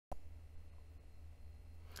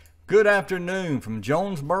Good afternoon from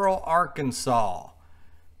Jonesboro, Arkansas.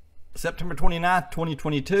 September 29th,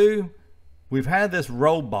 2022. We've had this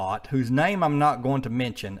robot whose name I'm not going to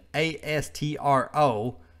mention,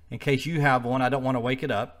 Astro, in case you have one. I don't want to wake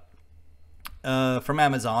it up, from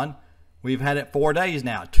Amazon. We've had it 4 days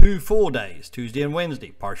now, 2 full days, Tuesday and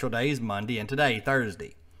Wednesday, partial days, Monday and today,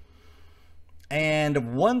 Thursday.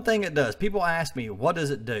 And one thing it does, people ask me, what does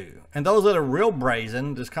it do? And those that are real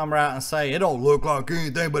brazen just come out and say, it don't look like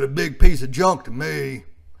anything but a big piece of junk to me.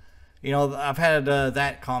 You know, I've had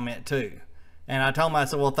that comment too. And I told them, I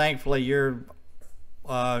said, well, thankfully your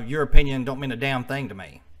opinion don't mean a damn thing to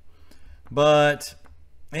me. But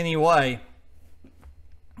anyway,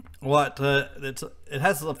 it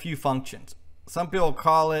has a few functions. Some people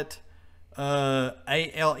call it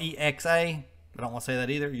ALEXA. I don't want to say that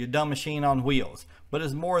either. Your dumb machine on wheels. But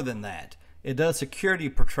it's more than that. It does security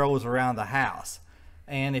patrols around the house.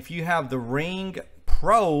 And if you have the Ring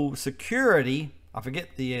Pro Security, I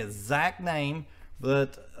forget the exact name,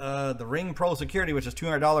 but the Ring Pro Security, which is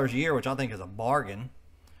 $200 a year, which I think is a bargain,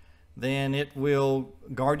 then it will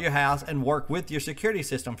guard your house and work with your security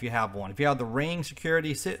system if you have one. If you have the Ring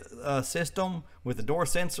Security system with the door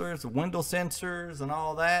sensors, the window sensors, and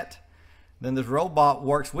all that, then this robot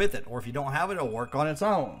works with it. Or if you don't have it, it'll work on its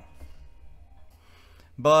own.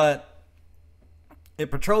 But it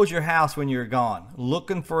patrols your house when you're gone,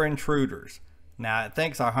 looking for intruders. Now, it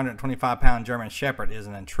thinks our 125-pound German Shepherd is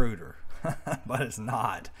an intruder, but it's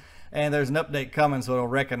not. And there's an update coming, so it'll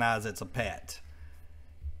recognize it's a pet.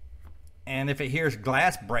 And if it hears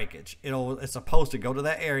glass breakage, it's supposed to go to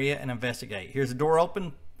that area and investigate. Here's the door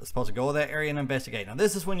open. It's supposed to go to that area and investigate. Now,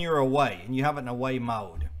 this is when you're away and you have it in away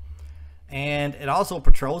mode. And it also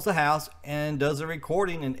patrols the house and does a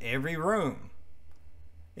recording in every room.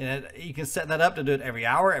 And you can set that up to do it every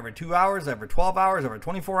hour, every 2 hours, every 12 hours, every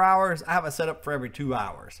 24 hours. I have it set up for every 2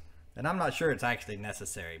 hours. And I'm not sure it's actually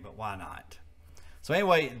necessary, but why not? So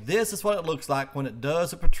anyway, this is what it looks like when it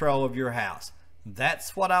does a patrol of your house.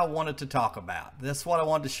 That's what I wanted to talk about. That's what I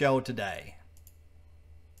wanted to show today.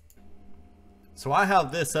 So I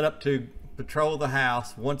have this set up to patrol the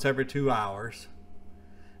house once every 2 hours.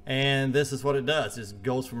 And this is what it does. It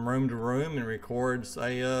goes from room to room and records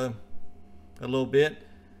a little bit.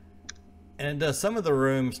 And it does some of the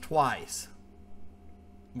rooms twice.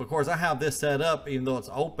 Of course, I have this set up, even though it's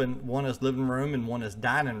open, one is living room and one is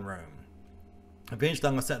dining room. Eventually,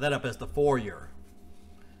 I'm going to set that up as the foyer,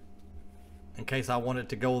 in case I want it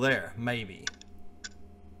to go there, maybe.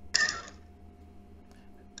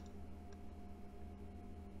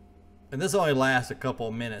 And this only lasts a couple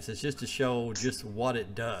of minutes. It's just to show just what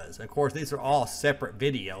it does. Of course, these are all separate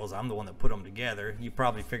videos. I'm the one that put them together. You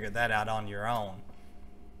probably figured that out on your own.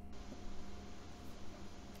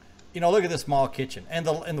 You know, look at this small kitchen and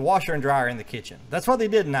the washer and dryer in the kitchen. That's what they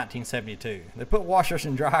did in 1972. They put washers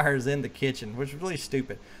and dryers in the kitchen, which is really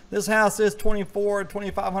stupid. This house is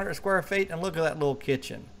 2,500 square feet, and look at that little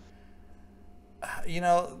kitchen. You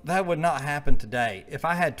know, that would not happen today. If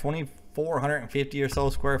I had 2,450 or so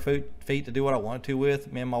square feet to do what I wanted to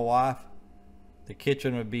with, me and my wife, the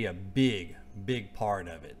kitchen would be a big part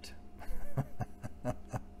of it.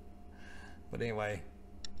 But anyway,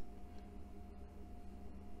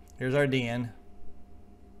 here's our den.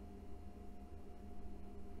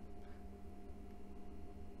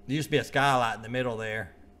 There used to be a skylight in the middle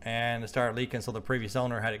there, and it started leaking, so the previous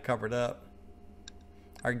owner had it covered up.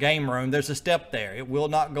 Our game room, there's a step there. It will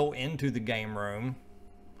not go into the game room,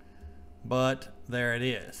 but there it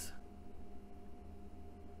is.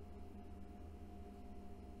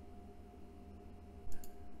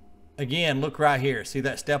 Again, look right here. See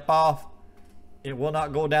that step off? It will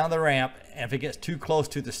not go down the ramp. And if it gets too close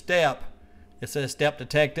to the step, it says step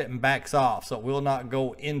detected and backs off. So it will not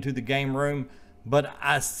go into the game room. But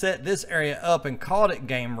I set this area up and called it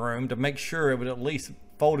game room to make sure it would at least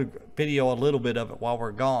video a little bit of it while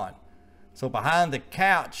we're gone. So behind the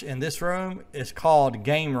couch in this room is called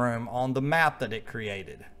game room on the map that it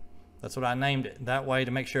created. That's what I named it. That way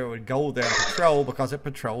to make sure it would go there and patrol, because it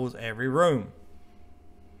patrols every room.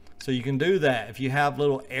 So you can do that. If you have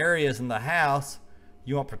little areas in the house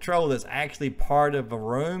you want patrol that's actually part of a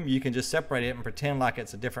room, you can just separate it and pretend like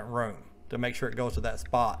it's a different room to make sure it goes to that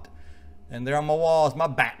spot. And there on my wall is my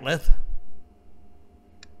batleth.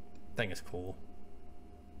 I think it's cool.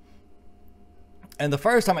 And the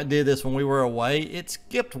first time it did this when we were away, it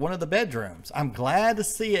skipped one of the bedrooms. I'm glad to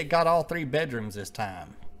see it got all 3 bedrooms this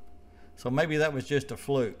time. So maybe that was just a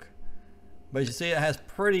fluke. But you see, it has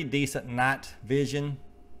pretty decent night vision.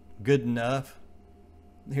 Good enough.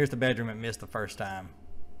 Here's the bedroom it missed the first time.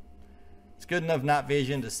 It's good enough night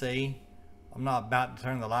vision to see. I'm not about to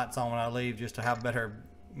turn the lights on when I leave just to have better,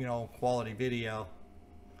 quality video.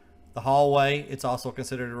 The hallway, it's also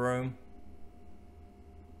considered a room.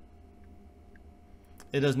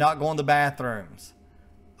 It does not go in the bathrooms.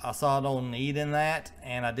 I saw no need in that,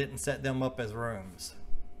 and I didn't set them up as rooms.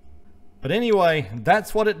 But anyway,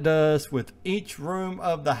 that's what it does with each room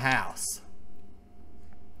of the house.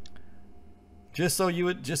 Just so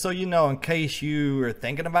you know, in case you are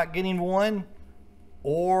thinking about getting one,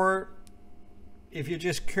 or if you're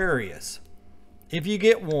just curious, if you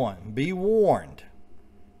get one, be warned.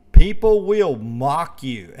 People will mock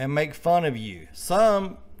you and make fun of you,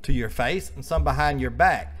 some to your face and some behind your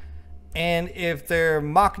back. And if they're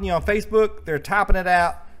mocking you on Facebook, they're typing it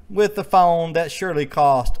out with the phone that surely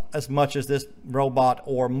cost as much as this robot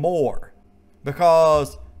or more.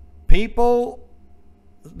 Because people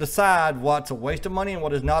decide what's a waste of money and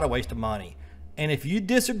what is not a waste of money. And if you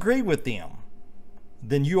disagree with them,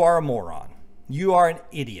 then you are a moron. You are an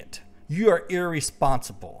idiot. You are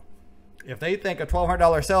irresponsible. If they think a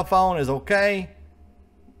 $1,200 cell phone is okay,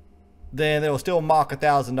 then they'll still mock a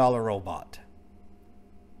 $1,000 robot.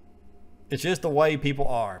 It's just the way people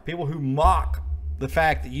are. People who mock the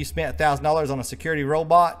fact that you spent $1,000 on a security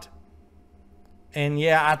robot. And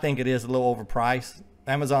yeah, I think it is a little overpriced.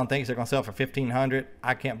 Amazon thinks they're going to sell it for $1,500.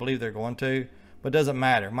 I can't believe they're going to, but it doesn't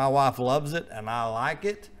matter. My wife loves it and I like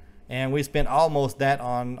it. And we spent almost that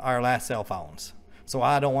on our last cell phones. So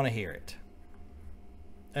I don't want to hear it.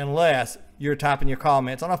 Unless you're typing your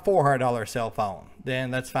comments on a $400 cell phone,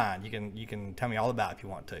 then that's fine. You can tell me all about it if you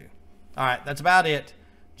want to. All right, that's about it.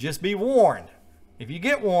 Just be warned. If you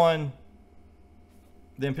get one,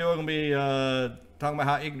 then people are going to be talking about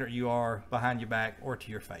how ignorant you are behind your back or to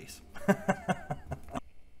your face.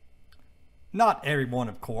 Not everyone,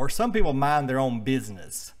 of course. Some people mind their own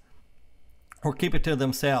business or keep it to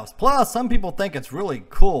themselves. Plus, some people think it's really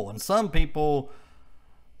cool, and some people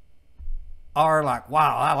are like,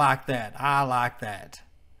 wow, I like that. I like that.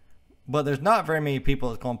 But there's not very many people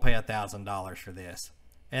that's going to pay $1,000 for this.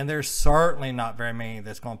 And there's certainly not very many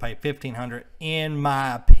that's going to pay $1,500, in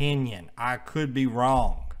my opinion. I could be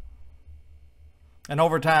wrong. And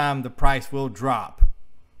over time, the price will drop.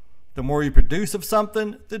 The more you produce of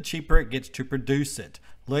something, the cheaper it gets to produce it.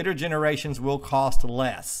 Later generations will cost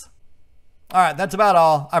less. All right, that's about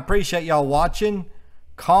all. I appreciate y'all watching.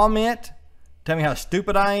 Comment. Tell me how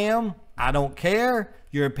stupid I am. I don't care.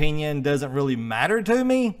 Your opinion doesn't really matter to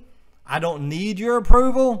me. I don't need your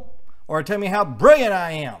approval. Or tell me how brilliant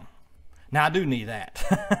I am. Now, I do need that.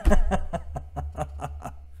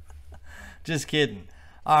 Just kidding.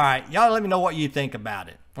 All right, y'all let me know what you think about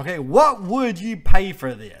it. Okay, what would you pay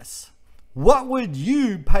for this? What would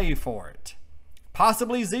you pay for it?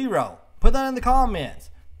 Possibly $0. Put that in the comments.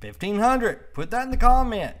 $1,500. Put that in the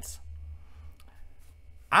comments.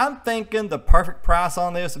 I'm thinking the perfect price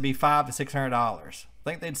on this would be $500 to $600. I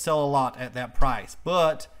think they'd sell a lot at that price,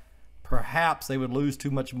 but perhaps they would lose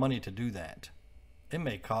too much money to do that. It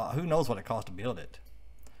may cost, who knows what it costs to build it.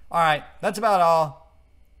 All right, that's about all.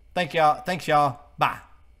 Thank y'all. Thanks y'all. Bye.